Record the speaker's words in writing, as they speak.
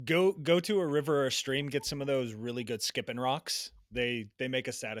Go to a river or a stream, get some of those really good skipping rocks. They make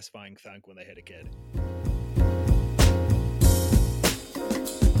a satisfying thunk when they hit a kid.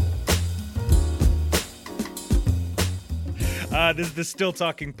 This is the Still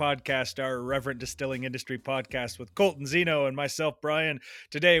Talking Podcast, our irreverent distilling industry podcast with Colton Zeno and myself, Brian.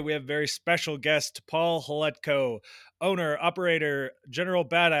 Today we have very special guest, Paul Haletko, owner, operator, general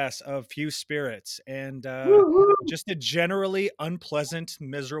badass of Few Spirits, and just a generally unpleasant,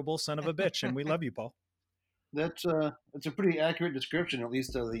 miserable son of a bitch. And we love you, Paul. That's a pretty accurate description, at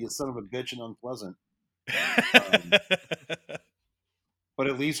least of the son of a bitch and unpleasant. But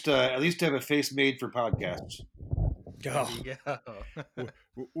at least have a face made for podcasts.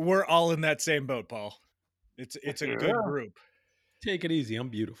 We're all in that same boat, Paul. It's a good group. Take it easy. I'm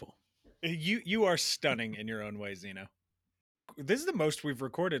beautiful. You are stunning in your own way, Zeno. This is the most we've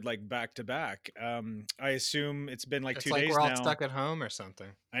recorded like back to back. I assume it's been like 2 days we're all now. stuck at home or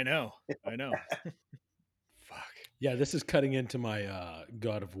something. I know. Fuck. Yeah, this is cutting into my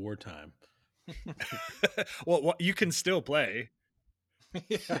God of War time. Well, you can still play.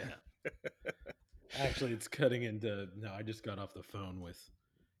 Yeah. Actually, it's cutting into. No, I just got off the phone with.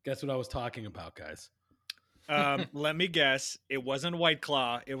 Guess what I was talking about, guys? Let me guess. It wasn't White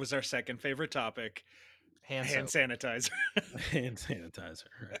Claw. It was our second favorite topic. Hand sanitizer. Hand sanitizer,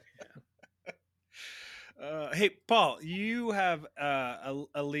 right? Yeah. Hey, Paul, you have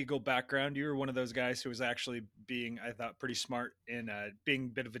a legal background. You were one of those guys who was actually being, I thought, pretty smart in being a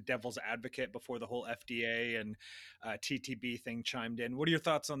bit of a devil's advocate before the whole FDA and TTB thing chimed in. What are your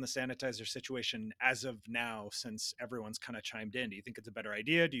thoughts on the sanitizer situation as of now, since everyone's kind of chimed in? Do you think it's a better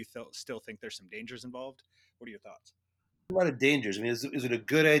idea? Do you still think there's some dangers involved? What are your thoughts? A lot of dangers. I mean, is it a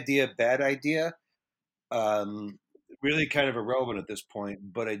good idea, bad idea? Really kind of irrelevant at this point,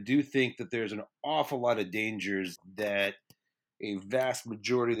 but I do think that there's an awful lot of dangers that a vast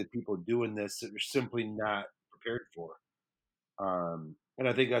majority of the people doing this are simply not prepared for. And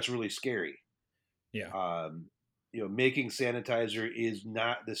I think that's really scary. Yeah. Making sanitizer is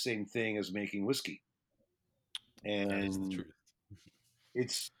not the same thing as making whiskey. And that is the truth.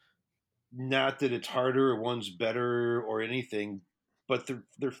 It's not that it's harder or one's better or anything, but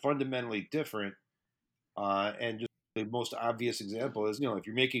they're fundamentally different. And just the most obvious example is, if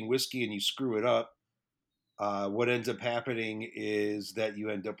you're making whiskey and you screw it up, what ends up happening is that you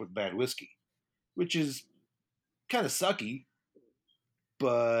end up with bad whiskey, which is kind of sucky,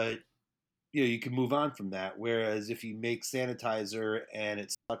 but you can move on from that. Whereas if you make sanitizer and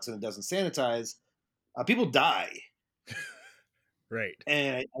it sucks and it doesn't sanitize, people die. Right.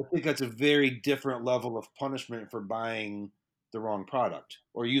 And I think that's a very different level of punishment for buying the wrong product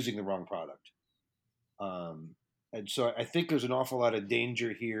or using the wrong product. And so I think there's an awful lot of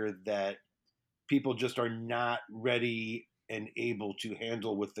danger here that people just are not ready and able to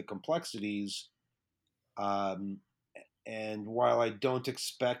handle with the complexities. And while I don't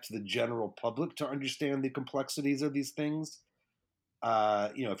expect the general public to understand the complexities of these things,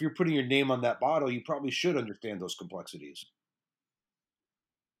 if you're putting your name on that bottle, you probably should understand those complexities.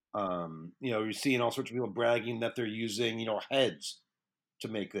 You're seeing all sorts of people bragging that they're using, heads to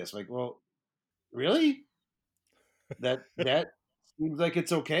make this. Like, well, really? That seems like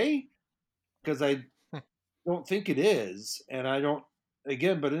it's okay, because I don't think it is, and I don't.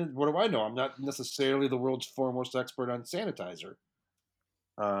 Again, but what do I know? I'm not necessarily the world's foremost expert on sanitizer.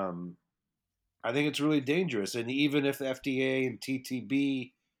 I think it's really dangerous, and even if the FDA and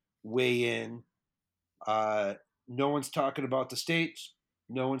TTB weigh in, no one's talking about the states,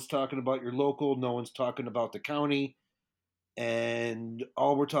 no one's talking about your local, no one's talking about the county. And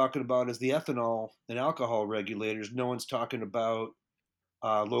all we're talking about is the ethanol and alcohol regulators. No one's talking about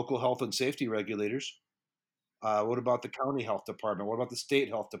local health and safety regulators. What about the county health department? What about the state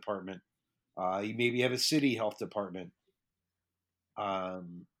health department? You maybe have a city health department.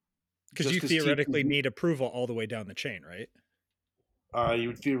 Because you theoretically need approval all the way down the chain, right? You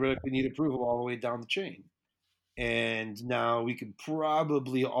would theoretically need approval all the way down the chain. And now we can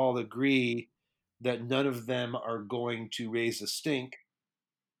probably all agree that none of them are going to raise a stink,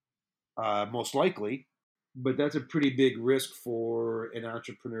 most likely. But that's a pretty big risk for an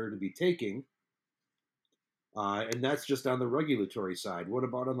entrepreneur to be taking. And that's just on the regulatory side. What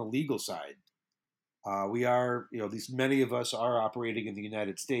about on the legal side? We are, at least many of us are operating in the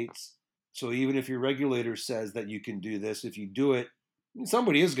United States. So even if your regulator says that you can do this, if you do it,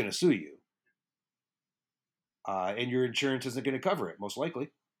 somebody is going to sue you. And your insurance isn't going to cover it, most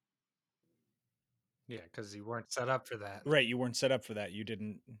likely. Yeah, because you weren't set up for that. Right, you weren't set up for that. You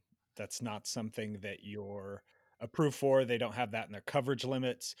didn't. That's not something that you're approved for. They don't have that in their coverage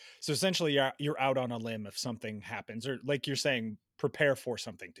limits. So essentially, you're out on a limb if something happens, or like you're saying, prepare for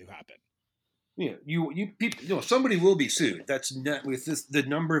something to happen. You people, somebody will be sued. That's not with this the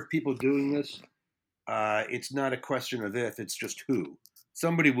number of people doing this. It's not a question of if, it's just who.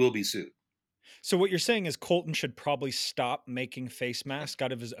 Somebody will be sued. So what you're saying is Colton should probably stop making face masks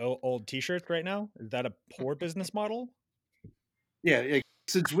out of his old t-shirts right now? Is that a poor business model? Yeah, like,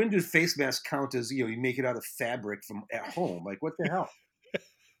 since when do face masks count as you make it out of fabric from at home? Like what the hell?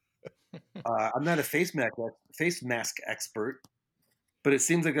 I'm not a face mask expert, but it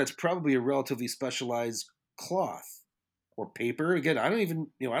seems like that's probably a relatively specialized cloth or paper. Again, I don't even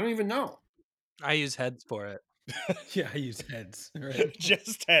know. I use heads for it. Yeah, I use heads. Right.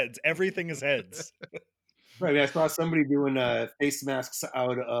 Just heads. Everything is heads. Right. I mean, I saw somebody doing face masks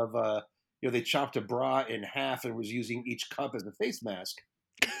out of they chopped a bra in half and was using each cup as a face mask.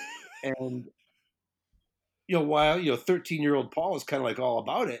 And while 13-year-old Paul is kind of like all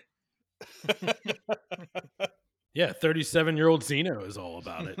about it. Yeah, 37-year-old Zeno is all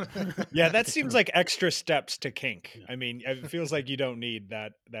about it. Yeah, that seems like extra steps to kink. Yeah. I mean, it feels like you don't need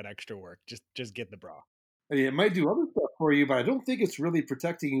that extra work. Just get the bra. I mean, it might do other stuff for you, but I don't think it's really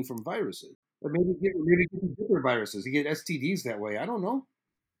protecting you from viruses. Or maybe get different viruses. You get STDs that way. I don't know.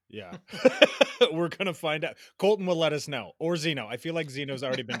 Yeah. We're going to find out. Colton will let us know. Or Zeno. I feel like Zeno's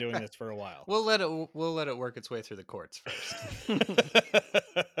already been doing this for a while. We'll let it work its way through the courts first.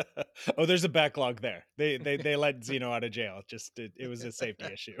 Oh, there's a backlog there. They let Zeno out of jail. Just it was a safety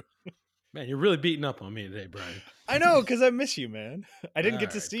issue. Man, you're really beating up on me today, Brian. I know, because I miss you, man. I didn't get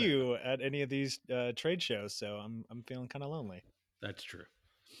to Alright, see fair you at any of these trade shows, so I'm feeling kind of lonely. That's true.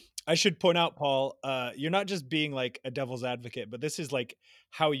 I should point out, Paul, you're not just being like a devil's advocate, but this is like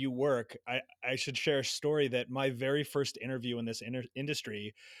how you work. I should share a story that my very first interview in this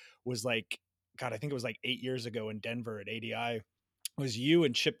industry was like, God, I think it was like 8 years ago in Denver at ADI. It was you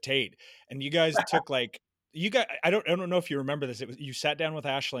and Chip Tate, and you guys took like I don't know if you remember this. It was you sat down with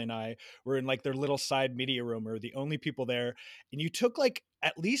Ashley and I were in like their little side media room, or the only people there, and you took like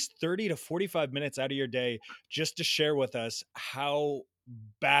at least 30 to 45 minutes out of your day just to share with us how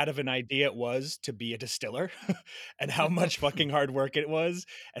bad of an idea it was to be a distiller and how much fucking hard work it was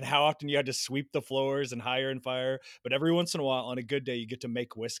and how often you had to sweep the floors and hire and fire, but every once in a while on a good day you get to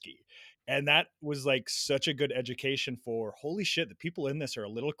make whiskey. And that was like such a good education for holy shit, the people in this are a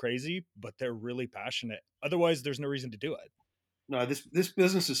little crazy, but they're really passionate. Otherwise there's no reason to do it. No, this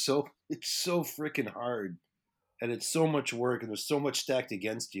business is so freaking hard, and it's so much work, and there's so much stacked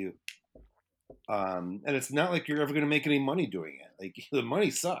against you. And it's not like you're ever going to make any money doing it. Like the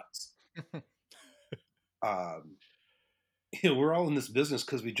money sucks. We're all in this business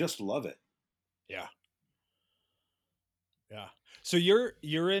because we just love it. Yeah. Yeah. So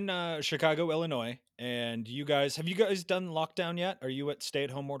you're in Chicago, Illinois, and have you guys done lockdown yet? Are you at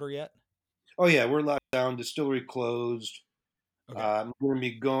stay-at-home order yet? Oh yeah, we're locked down. Distillery closed. Okay. I'm going to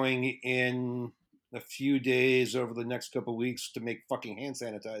be going in a few days over the next couple of weeks to make fucking hand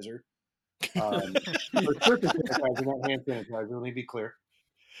sanitizer. Or surface sanitizer, not hand sanitizer. Let me be clear.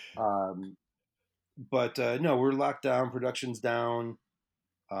 But no, we're locked down. Production's down.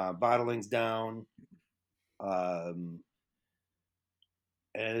 Bottling's down. And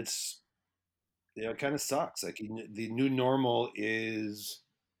it's it kind of sucks. Like the new normal is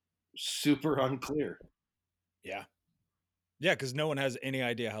super unclear. Yeah. Yeah, because no one has any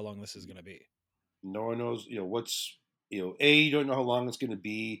idea how long this is going to be. No one knows, what's, A, you don't know how long it's going to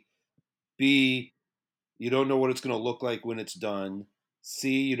be. B, you don't know what it's going to look like when it's done.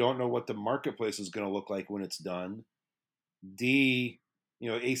 C, you don't know what the marketplace is going to look like when it's done. D,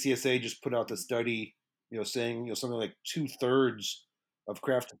 ACSA just put out the study, saying, something like 2/3 of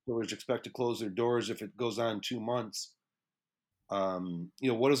craft distillers expect to close their doors if it goes on 2 months.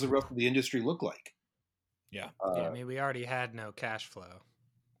 What does the rest of the industry look like? Yeah. Yeah, I mean, we already had no cash flow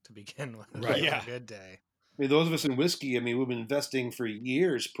to begin with. Right. On Yeah. a good day. I mean, those of us in whiskey, we've been investing for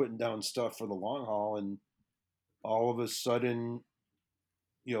years, putting down stuff for the long haul, and all of a sudden,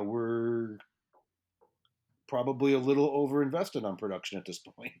 we're probably a little overinvested on production at this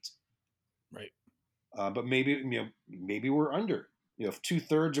point. Right. But maybe, maybe we're under. If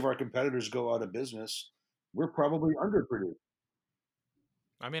 2/3 of our competitors go out of business, we're probably underproduced.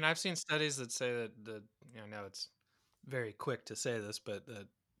 I mean, I've seen studies that say that I know it's very quick to say this, but that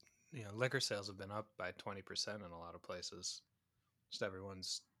liquor sales have been up by 20% in a lot of places. Just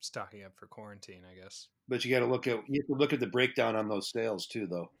everyone's stocking up for quarantine, I guess. But you have to look at the breakdown on those sales too,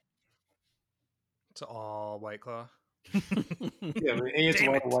 though. It's all White Claw. Yeah, it's a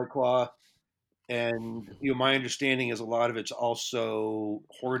lot of White Claw, and my understanding is a lot of it's also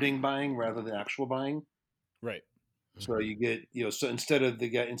hoarding buying rather than actual buying. Right. So you get so instead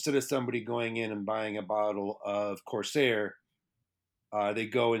of somebody going in and buying a bottle of Corsair, they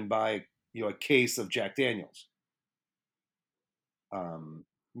go and buy a case of Jack Daniels.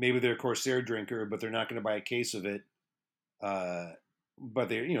 Maybe they're a Corsair drinker, but they're not going to buy a case of it. But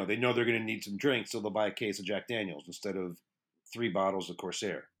they know they're going to need some drinks, so they'll buy a case of Jack Daniels instead of 3 bottles of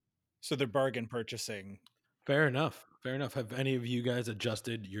Corsair. So they're bargain purchasing. Fair enough. Fair enough. Have any of you guys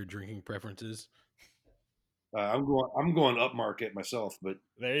adjusted your drinking preferences? I'm going up market myself, but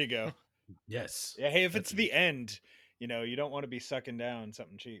There you go. Yes. Yeah. Hey, if That's it's the end, you don't want to be sucking down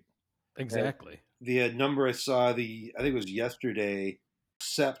something cheap. exactly. the number I saw, I think it was yesterday,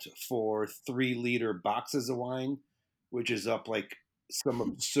 except for 3-liter boxes of wine, which is up like some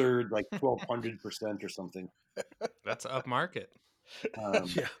absurd, like 1,200% or something. That's up market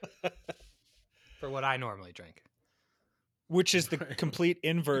Yeah. for what I normally drink. Which is the Right. complete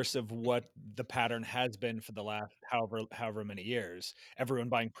inverse of what the pattern has been for the last however many years. Everyone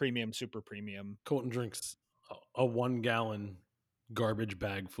buying premium, super premium. Colton drinks a 1-gallon garbage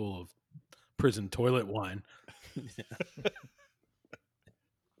bag full of prison toilet wine.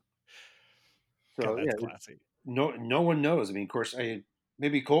 So God, yeah, that's classy. no one knows. I mean, of course,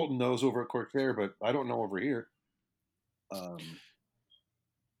 maybe Colton knows over at Corsair, but I don't know over here.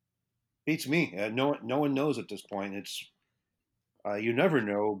 Beats me. No one knows at this point. It's you never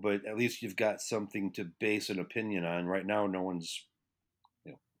know, but at least you've got something to base an opinion on. Right now, no one's,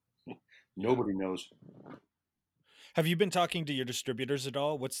 you know, nobody knows. Have you been talking to your distributors at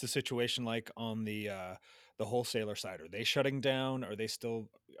all? What's the situation like on the wholesaler side? Are they shutting down? Are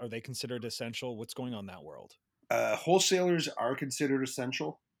they considered essential? What's going on in that world? Wholesalers are considered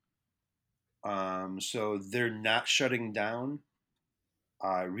essential, so they're not shutting down.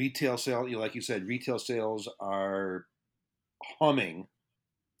 Retail sale, like you said, retail sales are humming.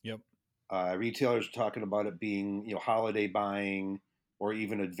 Yep. Retailers are talking about it being, holiday buying, or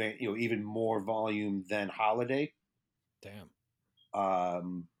even even more volume than holiday. Damn.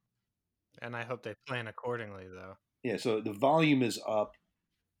 Um, And I hope they plan accordingly, though. yeah, so the volume is up,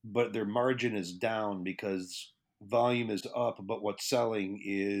 but their margin is down because volume is up, but what's selling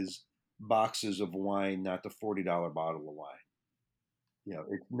is boxes of wine, not the $40 bottle of wine.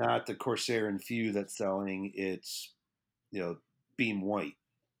 It's not the Corsair and Few that's selling; it's Beam White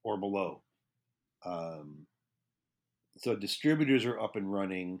or below. Um, so distributors are up and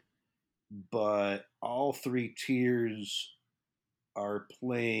running, but all 3 tiers are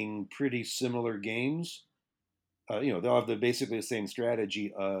playing pretty similar games. They'll have basically the same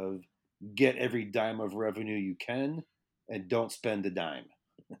strategy of get every dime of revenue you can and don't spend a dime.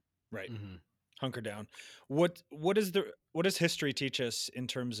 Right. Mm-hmm. Hunker down. What does history teach us in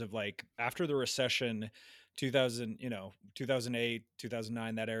terms of, like, after the recession, 2000, 2008,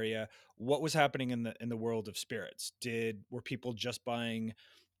 2009, that area, what was happening in the world of spirits? Were people just buying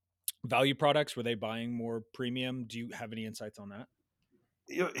value products? Were they buying more premium? Do you have any insights on that?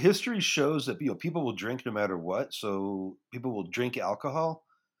 History shows that people will drink no matter what, so people will drink alcohol.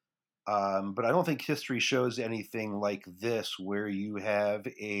 But I don't think history shows anything like this, where you have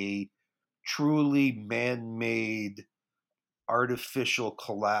a truly man-made, artificial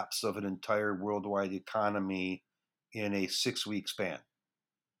collapse of an entire worldwide economy in a 6-week span.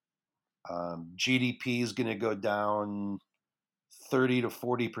 GDP is going to go down 30 to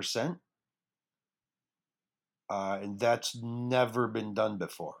 40%, and that's never been done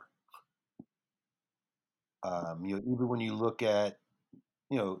before. Even when you look at,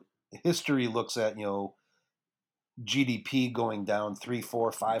 history looks at, GDP going down 3,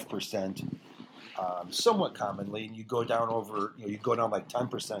 4, 5%, somewhat commonly, and you go down like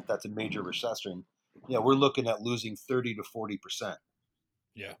 10%. That's a major recession. We're looking at losing 30 to 40%.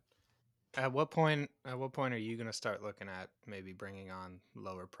 Yeah. At what point are you going to start looking at maybe bringing on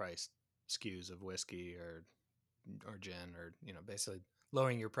lower priced SKUs of whiskey or gin, or basically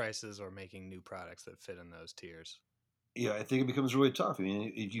lowering your prices or making new products that fit in those tiers? Yeah, I think it becomes really tough. I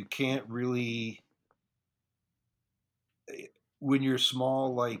mean, if you can't really, when you're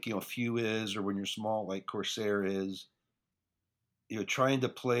small like Few is, or when you're small like Corsair is, trying to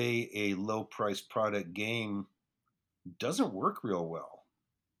play a low price product game doesn't work real well.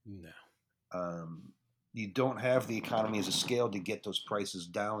 No. You don't have the economies of scale to get those prices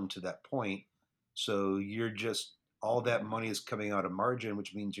down to that point. So you're just, all that money is coming out of margin,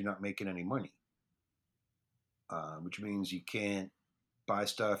 which means you're not making any money. Which means you can't buy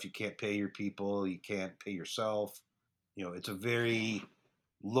stuff, you can't pay your people, you can't pay yourself. It's a very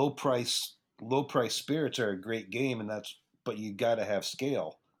low price. Low price spirits are a great game, but you got to have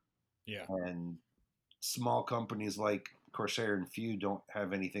scale. Yeah. And small companies like Corsair and Few don't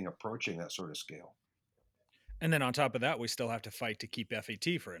have anything approaching that sort of scale. And then on top of that, we still have to fight to keep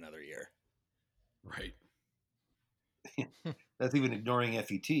FET for another year. Right. That's even ignoring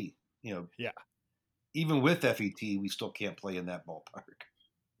FET. Yeah. Even with FET, we still can't play in that ballpark.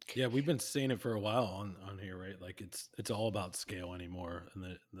 Yeah, we've been saying it for a while on here, right? Like it's all about scale anymore in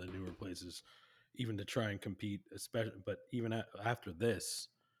the newer places, even to try and compete, especially. But even after this,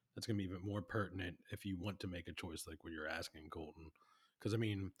 that's going to be even more pertinent if you want to make a choice, like what you're asking, Colton. Because I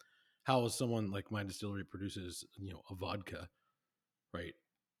mean, how is someone like my distillery produces, a vodka, right?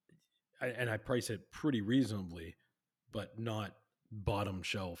 And I price it pretty reasonably, but not bottom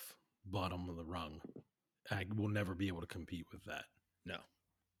shelf, bottom of the rung. I will never be able to compete with that. No.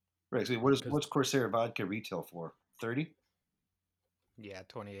 Right. So Because what's Corsair vodka retail for? 30? Yeah,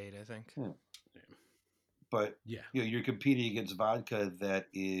 28, I think. Yeah. But yeah, you're competing against vodka that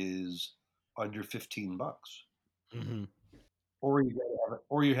is under $15. hmm Or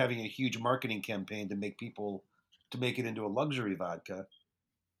you're having a huge marketing campaign to make it into a luxury vodka.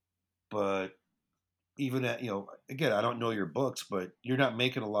 But even at again, I don't know your books, but you're not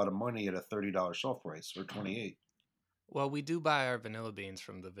making a lot of money at a $30 shelf price or 28. Well, we do buy our vanilla beans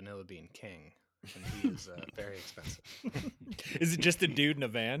from the Vanilla Bean King, and he is very expensive. Is it just a dude in a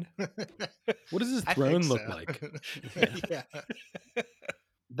van? what does his I think throne look so. like? Yeah.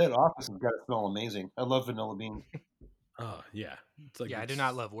 That office has got to smell amazing. I love vanilla beans. Oh yeah, it's like Yeah, I do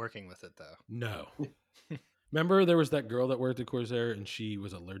not love working with it though. No. Remember, there was that girl that worked at Corsair, and she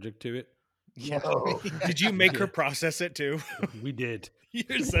was allergic to it. Yeah. No. Did you make her Yeah. process it too? We did.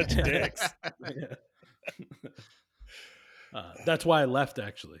 You're such dicks. Yeah. That's why I left.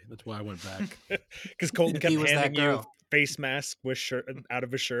 Actually, that's why I went back. Because Colton kept He was that handing you a girl. face mask with shirt out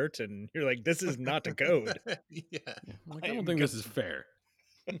of a shirt, and you're like, "This is not a code." Yeah. Yeah, I'm like, I I don't am think good. this is fair.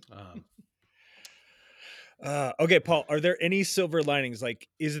 Um, Okay, Paul, are there any silver linings? Like,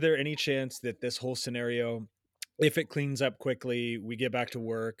 is there any chance that this whole scenario, if it cleans up quickly, we get back to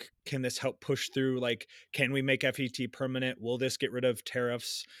work, can this help push through? Like, can we make FET permanent? Will this get rid of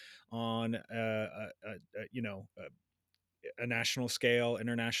tariffs on, a national scale,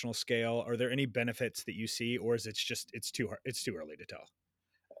 international scale? Are there any benefits that you see, or is it's too hard, it's too early to tell?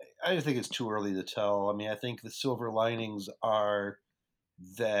 I just think it's too early to tell. I mean, I think the silver linings are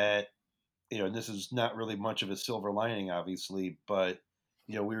that, and this is not really much of a silver lining, obviously, but,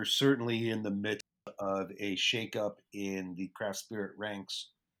 we were certainly in the midst of a shakeup in the craft spirit ranks,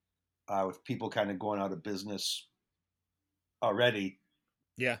 with people kind of going out of business already.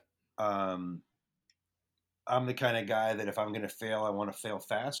 Yeah. Um, I'm the kind of guy that if I'm going to fail, I want to fail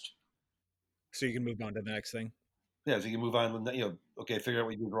fast. So you can move on to the next thing. Yeah, so you can move on. Okay, figure out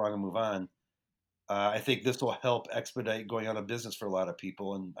what you did wrong and move on. I think this will help expedite going out of business for a lot of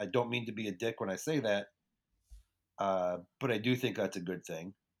people, and I don't mean to be a dick when I say that, but I do think that's a good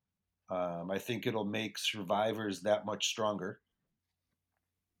thing. I think it'll make survivors that much stronger.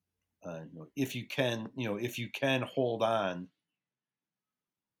 If you can hold on,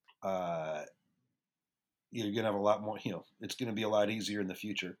 uh, you're gonna have a lot more. It's gonna be a lot easier in the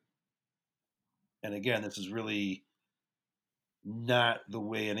future. And again, this is really not the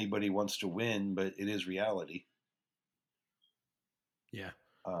way anybody wants to win, but it is reality. yeah,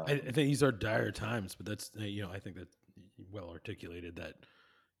 I Um, think these are dire times, but that's I think that well articulated that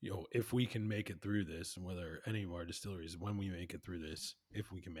if we can make it through this, and whether any of our distilleries, when we make it through this,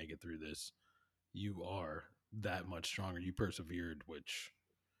 if we can make it through this, you are that much stronger. You persevered, which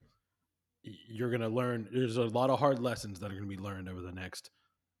you're going to learn. There's a lot of hard lessons that are going to be learned over the next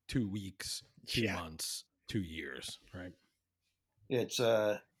 2 weeks, 2 Yeah. months, 2 years, right? it's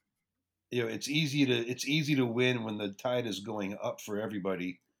it's easy to win when the tide is going up for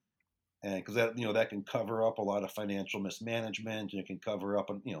everybody, and because that can cover up a lot of financial mismanagement, and it can cover up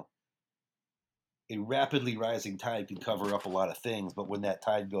a rapidly rising tide can cover up a lot of things. But when that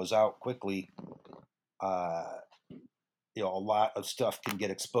tide goes out quickly, uh, a lot of stuff can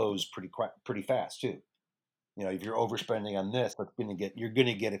get exposed pretty fast too. If you're overspending on this, you're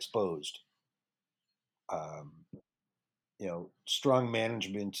gonna get exposed. Um, strong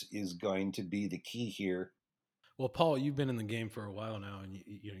management is going to be the key here. Well, Paul, you've been in the game for a while now, and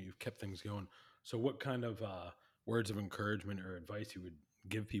you've kept things going. So, what kind of words of encouragement or advice you would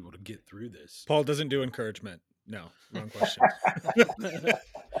give people to get through this? Paul doesn't do encouragement. No, wrong question.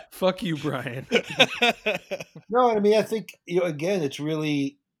 Fuck you, Brian. No, I mean, I think again, it's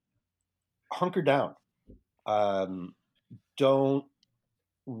really hunker down. Don't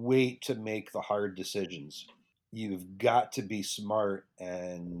wait to make the hard decisions. You've got to be smart,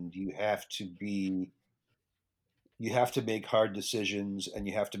 and you have to make hard decisions, and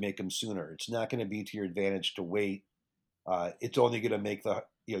you have to make them sooner. It's not going to be to your advantage to wait. It's only going to make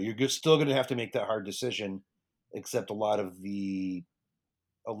you're still going to have to make that hard decision, except a lot of the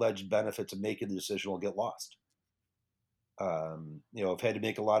alleged benefits of making the decision will get lost. I've had to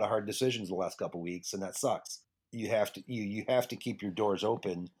make a lot of hard decisions the last couple of weeks, and that sucks. You have to keep your doors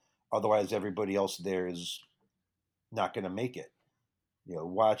open, otherwise everybody else there is not going to make it.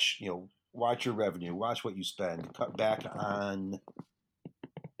 Watch your revenue, watch what you spend, cut back on,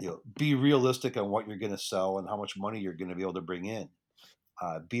 be realistic on what you're going to sell and how much money you're going to be able to bring in.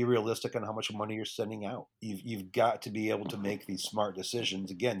 Be realistic on how much money you're sending out. You've got to be able to make these smart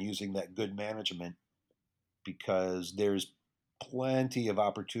decisions, again, using that good management, because there's plenty of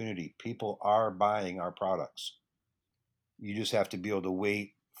opportunity. People are buying our products. You just have to be able to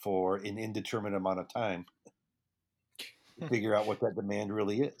wait for an indeterminate amount of time to figure out what that demand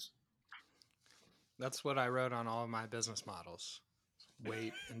really is. That's what I wrote on all of my business models.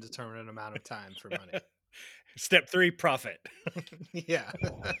 Wait indeterminate amount of time for money. Step 3, profit. Yeah.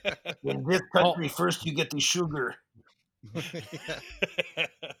 In this country, first you get the sugar. Yeah.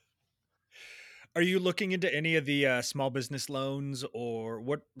 Are you looking into any of the small business loans or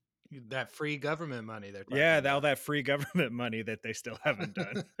what? That free government money they're talking Yeah, about. all that free government money that they still haven't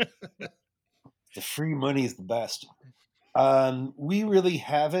done. The free money is the best. We really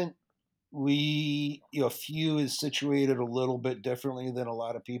haven't. Few is situated a little bit differently than a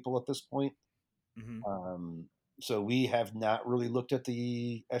lot of people at this point. Mhm. So we have not really looked at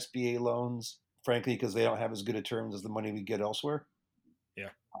the SBA loans, frankly, because they don't have as good a terms as the money we get elsewhere. Yeah.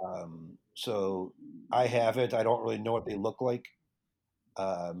 So I haven't. I don't really know what they look like.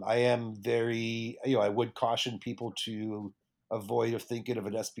 I am very, I would caution people to avoid of thinking of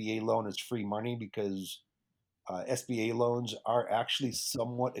an SBA loan as free money, because SBA loans are actually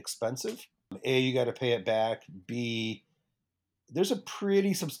somewhat expensive. A, you got to pay it back. B, there's a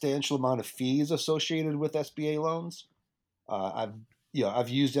pretty substantial amount of fees associated with SBA loans. I've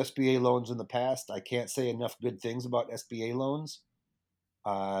used SBA loans in the past. I can't say enough good things about SBA loans,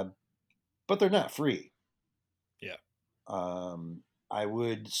 but they're not free. Yeah. I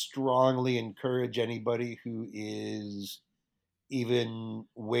would strongly encourage anybody who is even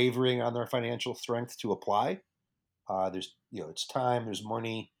wavering on their financial strength to apply. It's time, there's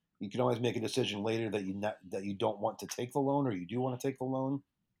money. You can always make a decision later that you don't want to take the loan, or you do want to take the loan.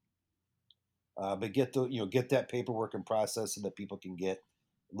 But get that paperwork and process so that people can get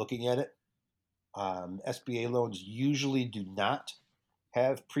looking at it. SBA loans usually do not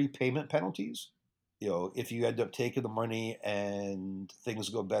have prepayment penalties. If you end up taking the money and things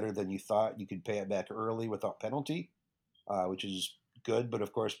go better than you thought, you can pay it back early without penalty, which is good. But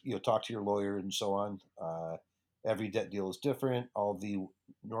of course, talk to your lawyer and so on. Every debt deal is different. All the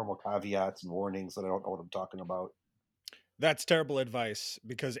normal caveats and warnings that I don't know what I'm talking about. That's terrible advice,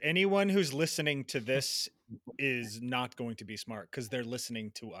 because anyone who's listening to this is not going to be smart because they're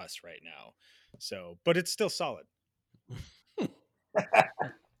listening to us right now. So, but it's still solid.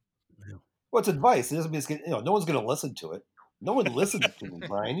 What's advice? It doesn't mean no one's going to listen to it. No one listens to me,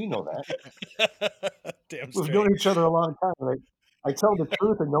 Brian. You know that. Damn We've straight. known each other a long time. Right? I tell the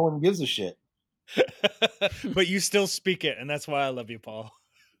truth and no one gives a shit. But you still speak it, and that's why I love you, Paul.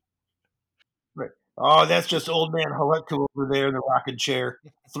 Right. Oh, that's just old man Haletko over there in the rocking chair,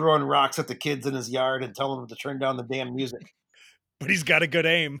 throwing rocks at the kids in his yard and telling them to turn down the damn music. But he's got a good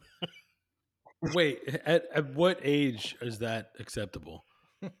aim. Wait, at what age is that acceptable?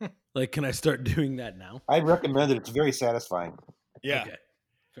 Like, can I start doing that now? I recommend it. It's very satisfying. Yeah. Okay.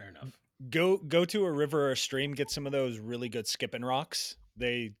 Fair enough. Go to a river or a stream, get some of those really good skipping rocks.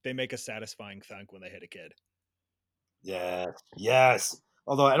 They make a satisfying thunk when they hit a kid. Yes.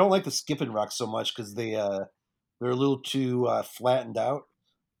 Although I don't like the skipping rocks so much because they're a little too flattened out.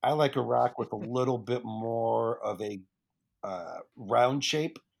 I like a rock with a little bit more of a round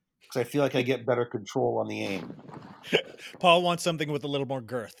shape, because I feel like I get better control on the aim. Paul wants something with a little more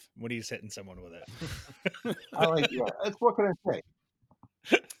girth when he's hitting someone with it. That's what can I say?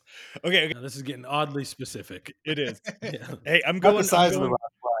 Okay. Now, this is getting oddly specific. It is. Yeah. Hey, I'm Not going the size of the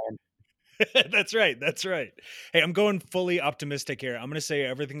rock, Brian. That's right. Hey, I'm going fully optimistic here. I'm going to say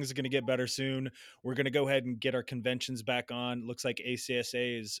everything's going to get better soon. We're going to go ahead and get our conventions back on. Looks like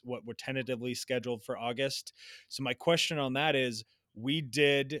ACSA is what we're tentatively scheduled for August. So my question on that is, you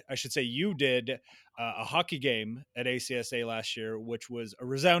did a hockey game at ACSA last year, which was a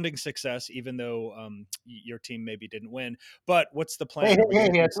resounding success, even though your team maybe didn't win. But what's the plan? Hey,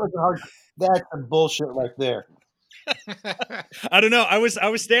 that's a bullshit right there. I don't know. I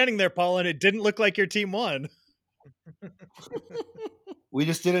was standing there, Paul, and it didn't look like your team won. We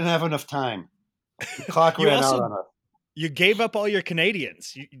just didn't have enough time. The clock ran out on us. You gave up all your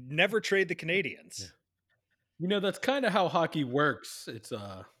Canadians. You never trade the Canadians. Yeah. That's kind of how hockey works. It's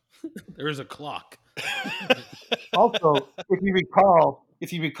there is a clock. Also, if you recall,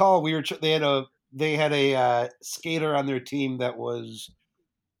 they had a they had a skater on their team that was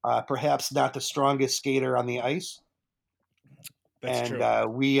perhaps not the strongest skater on the ice, That's and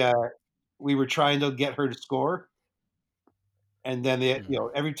true. we were trying to get her to score, and then they,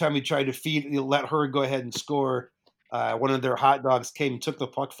 Mhm. every time we tried to let her go ahead and score, one of their hot dogs came, took the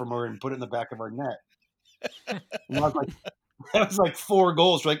puck from her, and put it in the back of our net. And I was like, that was like 4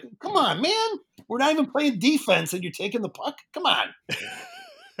 goals. We're like, come on, man, we're not even playing defense, and you're taking the puck. Come on.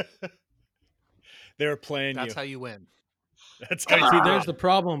 They were playing That's you. how you win. That's how Come you See, on. there's the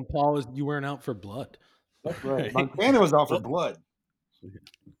problem, Paul, is you weren't out for blood. That's right. Right? Montana was out for Well, blood.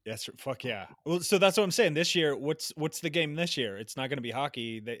 yes, fuck yeah. Well, so that's what I'm saying. This year, what's the game this year? It's not going to be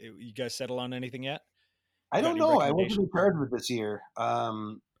hockey. You guys settle on anything yet? I You got don't any know. I wasn't recommendations? in charge of it this year.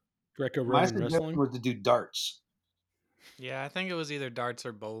 My Greco-Roman suggestion wrestling. was to do darts. Yeah, I think it was either darts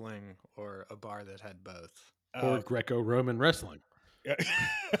or bowling or a bar that had both. Or Greco-Roman wrestling.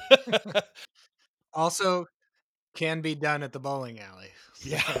 Also, can be done at the bowling alley.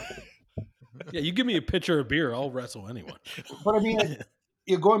 Yeah. Yeah, you give me a pitcher of beer, I'll wrestle anyone. But I mean,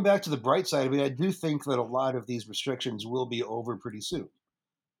 going back to the bright side, I mean, I do think that a lot of these restrictions will be over pretty soon.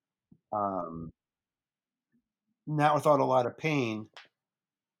 Not without a lot of pain,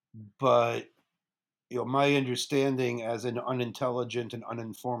 but my understanding as an unintelligent and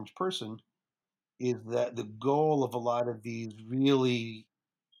uninformed person is that the goal of a lot of these really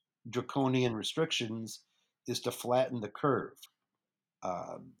draconian restrictions is to flatten the curve.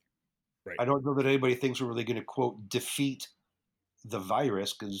 Um, Right. I don't know that anybody thinks we're really going to quote defeat the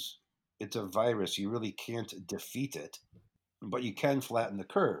virus, because it's a virus. You really can't defeat it, but you can flatten the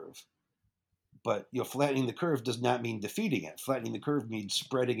curve. But flattening the curve does not mean defeating it. Flattening the curve means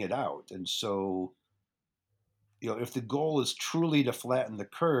spreading it out. And so, if the goal is truly to flatten the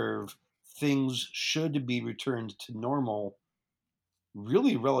curve, things should be returned to normal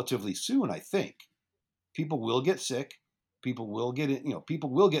really relatively soon. I think people will get sick. People will get it. People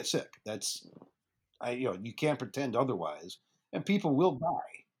will get sick. That's you can't pretend otherwise, and people will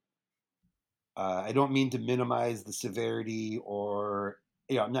die. I don't mean to minimize the severity, or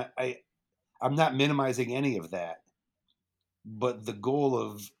I'm not minimizing any of that. But the goal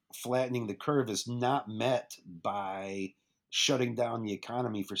of flattening the curve is not met by shutting down the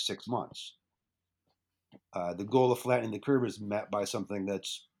economy for 6 months. The goal of flattening the curve is met by something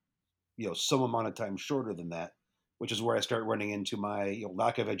that's some amount of time shorter than that, which is where I start running into my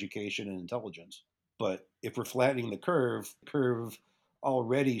lack of education and intelligence. But if we're flattening the curve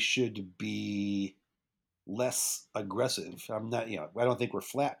already should be less aggressive. I'm not, I don't think we're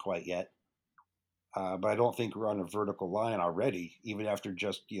flat quite yet, but I don't think we're on a vertical line already, even after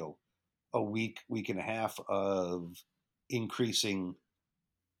just a week and a half of increasing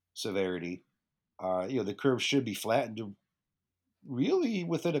severity. The curve should be flattened really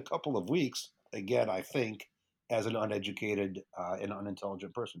within a couple of weeks. Again, I think, as an uneducated and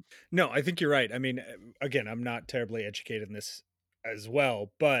unintelligent person. No, I think you're right. I mean, again, I'm not terribly educated in this as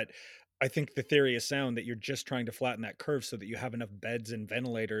well, but I think the theory is sound that you're just trying to flatten that curve so that you have enough beds and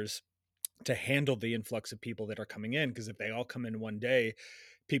ventilators to handle the influx of people that are coming in. Because if they all come in one day,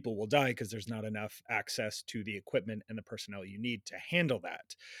 people will die because there's not enough access to the equipment and the personnel you need to handle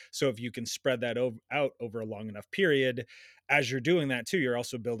that. So if you can spread that out over a long enough period, as you're doing that too, you're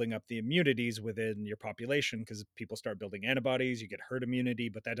also building up the immunities within your population, because people start building antibodies, you get herd immunity,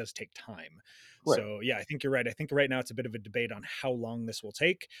 but that does take time. Right. So yeah, I think you're right. I think right now it's a bit of a debate on how long this will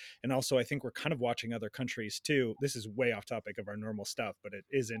take. And also I think we're kind of watching other countries too. This is way off topic of our normal stuff, but it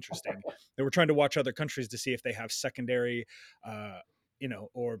is interesting that we're trying to watch other countries to see if they have secondary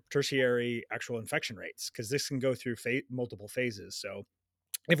or tertiary actual infection rates, because this can go through multiple phases. So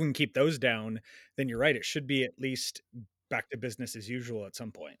if we can keep those down, then you're right. It should be at least back to business as usual at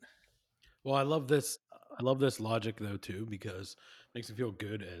some point. Well, I love this. I love this logic though too, because it makes me feel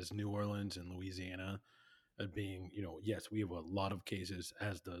good as New Orleans and Louisiana at being, yes, we have a lot of cases,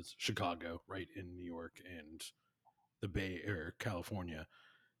 as does Chicago, right, in New York and the Bay Area, California.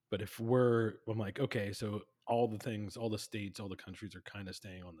 But I'm like, okay, so all the things, all the states, all the countries are kind of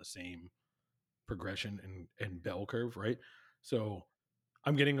staying on the same progression and bell curve, right? So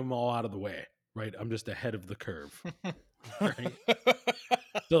I'm getting them all out of the way, right? I'm just ahead of the curve, right?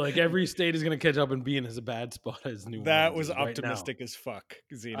 So like every state is going to catch up and be in as a bad spot as New That Orleans was is right now. optimistic as fuck,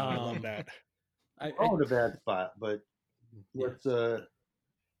 Zeno. I love that. We're all in a bad spot, but Yeah. let's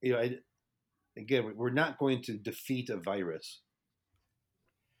again, we're not going to defeat a virus.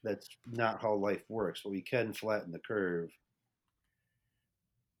 That's not how life works, but we can flatten the curve.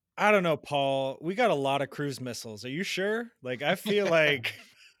 I don't know, Paul. We got a lot of cruise missiles. Are you sure? Like, I feel like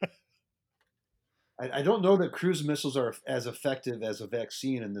I don't know that cruise missiles are as effective as a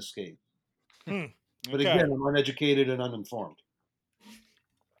vaccine in this case. But Okay. again, I'm uneducated and uninformed.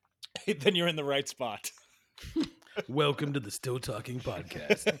 Then you're in the right spot. Welcome to the Still Talking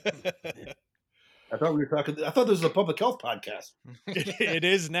podcast. I thought we were talking. I thought this was a public health podcast. It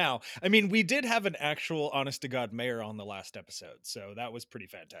is now. I mean, we did have an actual honest to God mayor on the last episode, so that was pretty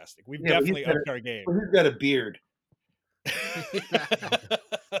fantastic. We've Yeah, but definitely upped our game. He's got a beard.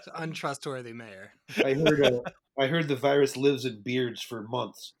 It's an untrustworthy mayor. I heard the virus lives in beards for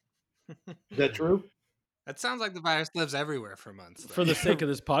months. Is that true? That sounds like the virus lives everywhere for months. For the sake of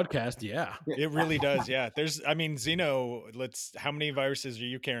this podcast, yeah. It really does, yeah. I mean, Zeno, how many viruses are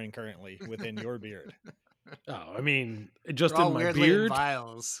you carrying currently within your beard? Oh, I mean, just They're all in my weirdly in beard.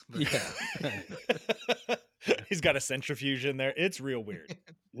 vials. but- Yeah. He's got a centrifuge in there. It's real weird.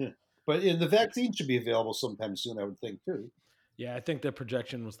 But the vaccine should be available sometime soon, I would think, too. Yeah, I think the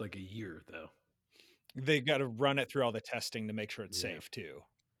projection was like a year, though. They got to run it through all the testing to make sure it's Yeah. safe too.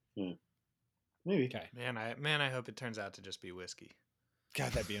 Maybe. Okay. Man, I hope it turns out to just be whiskey.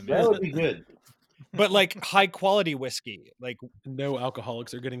 God, that'd be That amazing. would be good. But like high quality whiskey, like No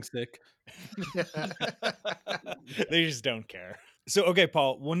alcoholics are getting sick. they just don't care. So, okay,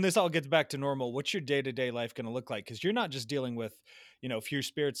 Paul, when this all gets back to normal, what's your day-to-day life going to look like? Because you're not just dealing with, Few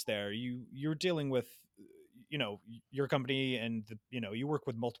Spirits there. You're dealing with, your company and you work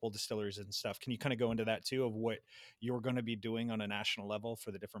with multiple distillers and stuff. Can you kind of go into that too of what you're going to be doing on a national level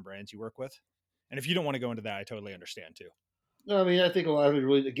for the different brands you work with? And if you don't want to go into that, I totally understand too. No, I mean, I think a lot of it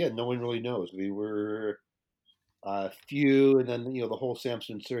really, again, no one really knows. We were few, and then the whole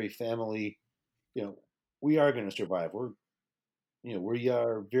Samson Surrey family. We are going to survive. We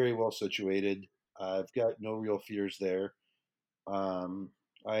are very well situated. I've got no real fears there. I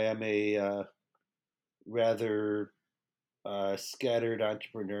am a rather scattered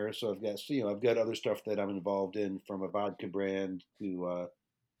entrepreneur, so I've got other stuff that I'm involved in, from a vodka brand to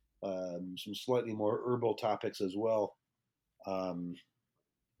some slightly more herbal topics as well.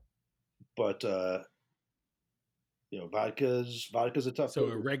 But vodka's a tough. So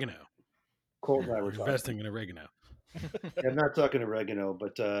oregano. Colt and I were You're talking. investing in oregano. I'm not talking oregano,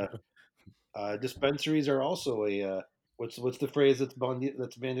 but dispensaries are also a what's the phrase that's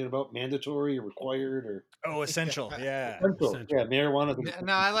bandied about? Mandatory or required or Oh, essential. Yeah. essential? Yeah, marijuana.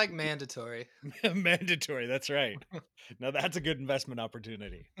 No, I like mandatory. Mandatory. That's right. Now that's a good investment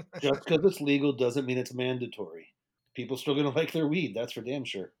opportunity. Just because it's legal doesn't mean it's mandatory. People still gonna like their weed. That's for damn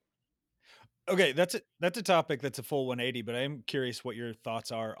sure. Okay, that's a topic that's a full 180, but I'm curious what your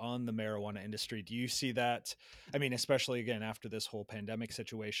thoughts are on the marijuana industry. Do you see that? I mean, especially again after this whole pandemic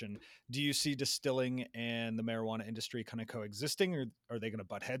situation, do you see distilling and the marijuana industry kind of coexisting, or are they going to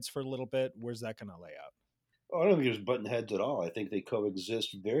butt heads for a little bit? Where's that going to lay out? Oh, I don't think there's button heads at all. I think they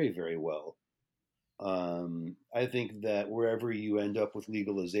coexist very, very well. I think that wherever you end up with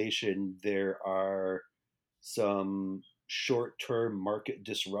legalization, there are some short-term market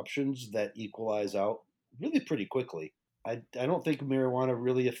disruptions that equalize out really pretty quickly. I don't think marijuana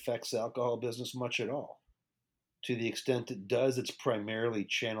really affects the alcohol business much at all. To the extent it does, it's primarily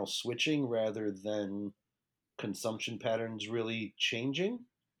channel switching rather than consumption patterns really changing.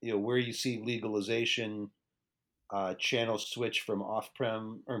 Where you see legalization, channel switch from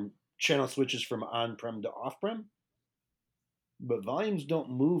off-prem, or channel switches from on-prem to off-prem, but volumes don't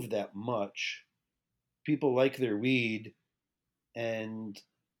move that much. People like their weed, and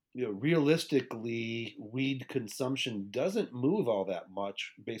realistically, weed consumption doesn't move all that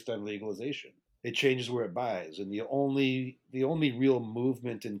much based on legalization. It changes where it buys, and the only real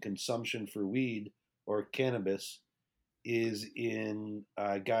movement in consumption for weed or cannabis is in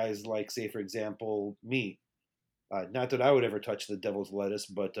guys like, say, for example, me. Not that I would ever touch the devil's lettuce,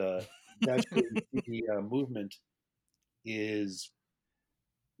 but that's where the movement is.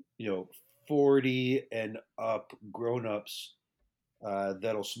 40 and up grown-ups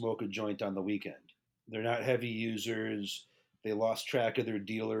that'll smoke a joint on the weekend. They're not heavy users. They lost track of their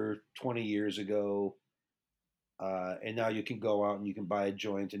dealer 20 years ago, and now you can go out and you can buy a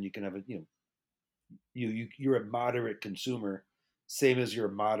joint and you can have a you're a moderate consumer, same as you're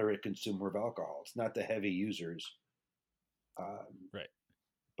a moderate consumer of alcohol. It's not the heavy users. Right.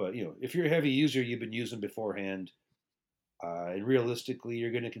 But if you're a heavy user, you've been using beforehand, and realistically,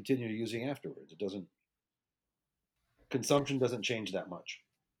 you're going to continue using afterwards. Consumption doesn't change that much.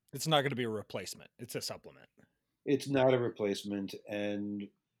 It's not going to be a replacement. It's a supplement. It's not a replacement, and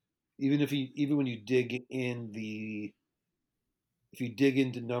even when you dig into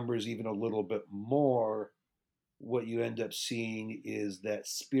numbers even a little bit more, what you end up seeing is that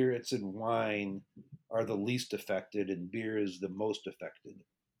spirits and wine are the least affected, and beer is the most affected.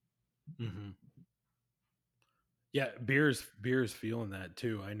 Mm-hmm. Yeah, beer's feeling that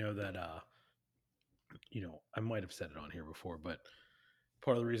too. I know that I might have said it on here before, but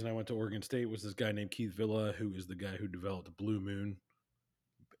part of the reason I went to Oregon State was this guy named Keith Villa, who is the guy who developed the Blue Moon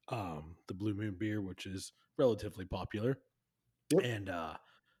beer, which is relatively popular. Yep. And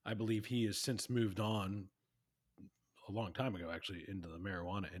I believe he has since moved on a long time ago, actually, into the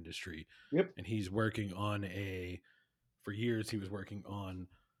marijuana industry. Yep. And he's working on for years, he was working on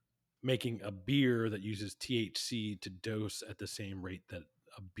making a beer that uses THC to dose at the same rate that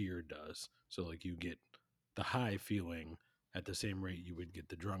a beer does. So, like, you get the high feeling at the same rate you would get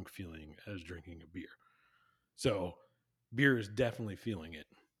the drunk feeling as drinking a beer. So, beer is definitely feeling it.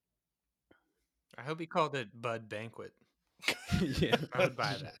 I hope he called it Bud Banquet. Yeah. I would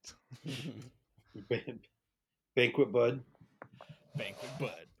buy that. Banquet Bud. Banquet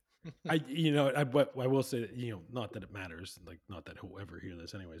Bud. I will say that, not that it matters, like, not that he'll ever hear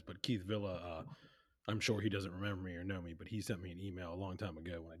this anyways, but Keith Villa, I'm sure he doesn't remember me or know me, but he sent me an email a long time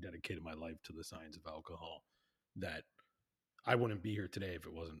ago when I dedicated my life to the science of alcohol that I wouldn't be here today if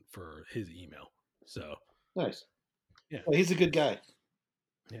it wasn't for his email. So Nice. Yeah. Well, he's a good guy.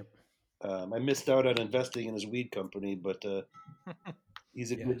 Yep. I missed out on investing in his weed company, but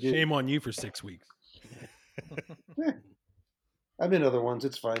he's a good dude. Shame on you for 6 weeks. I'm in other ones.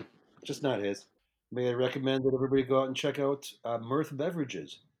 It's fine. Just not his. May I recommend that everybody go out and check out Mirth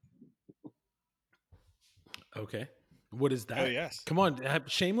Beverages. Okay. What is that? Oh, yes. Come on.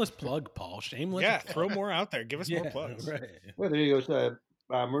 Shameless plug, Paul. Shameless. Yeah, plug. throw more out there. Give us more plugs. Right. Well, there you go.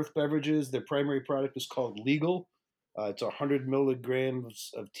 Mirth Beverages. Their primary product is called Legal. It's 100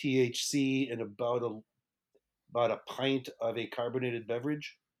 milligrams of THC and about a pint of a carbonated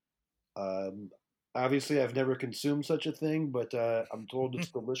beverage. Obviously, I've never consumed such a thing, but I'm told it's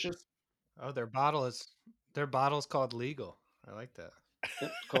delicious. Oh, their bottle's called Legal. I like that.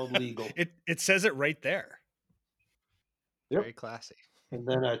 Yep, it's called Legal. It says it right there. Yep. Very classy. And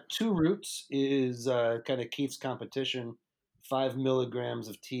then Two Roots is kind of Keith's competition. 5 milligrams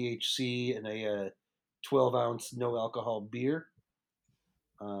of THC and a 12-ounce no alcohol beer.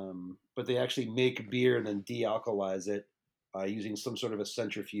 But they actually make beer and then de-alkalize it using some sort of a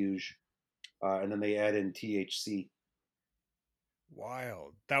centrifuge, and then they add in THC.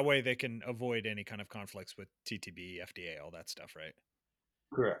 Wild. That way they can avoid any kind of conflicts with TTB, FDA, all that stuff, right?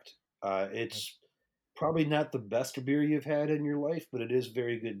 Correct. It's probably not the best beer you've had in your life, but it is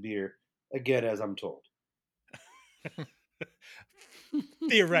very good beer. Again, as I'm told.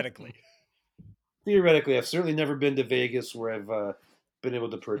 Theoretically. Theoretically, I've certainly never been to Vegas where I've been able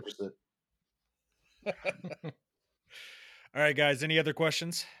to purchase it. All right, guys. Any other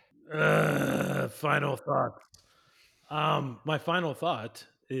questions? Final thought. My final thought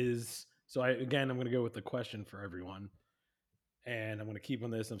is, I'm going to go with the question for everyone, and I'm going to keep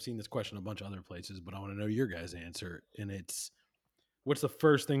on this. I've seen this question a bunch of other places, but I want to know your guys' answer. And it's, what's the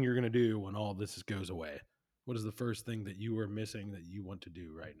first thing you're going to do when all this goes away? What is the first thing that you are missing that you want to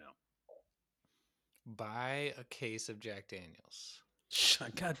do right now? Buy a case of Jack Daniels.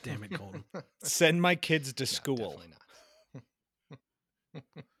 God damn it, Colton. Send my kids to No, school. definitely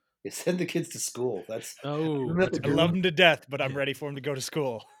not. You send the kids to school. That's I love them to death, but I'm ready for them to go to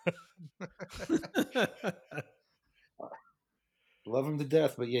school. Love them to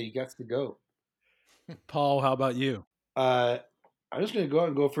death, but yeah, you got to go. Paul, how about you? I'm just going to go out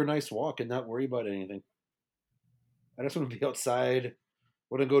and go for a nice walk and not worry about anything. I just want to be outside.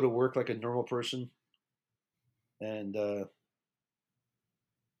 Want to go to work like a normal person, and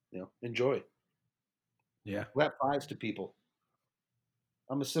enjoy. Yeah, Flat fives to people.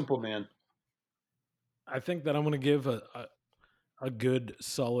 I'm a simple man. I think that I'm going to give a good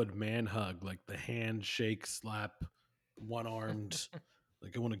solid man hug, like the handshake slap, one-armed.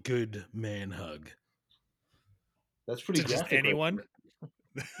 Like, I want a good man hug. That's pretty to graphic. Just anyone?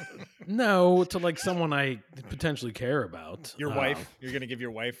 Right? No, to like someone I potentially care about. Your wife? You're going to give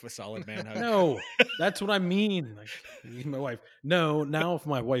your wife a solid man hug? No, that's what I mean. Like, my wife. No, now if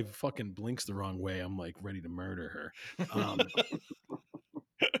my wife fucking blinks the wrong way, I'm like ready to murder her.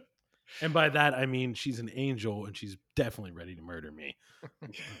 And by that, I mean she's an angel and she's definitely ready to murder me.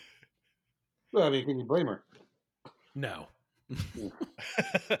 Well, I mean, can you blame her? No.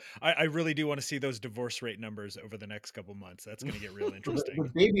 I really do want to see those divorce rate numbers over the next couple months. That's going to get real interesting. The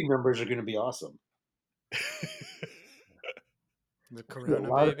baby numbers are going to be awesome. The There's a Corona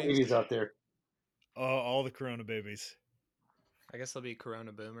lot of babies. babies out there. All the Corona babies. I guess they'll be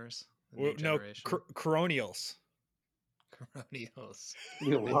Corona boomers. Well, no, coronials. Coronials.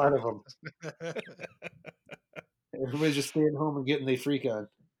 There's a lot of them. Everybody's just staying home and getting their freak on.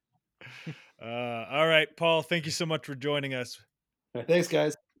 All right, Paul, thank you so much for joining us. Thanks,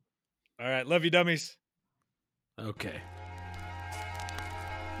 guys. All right, love you, dummies. Okay.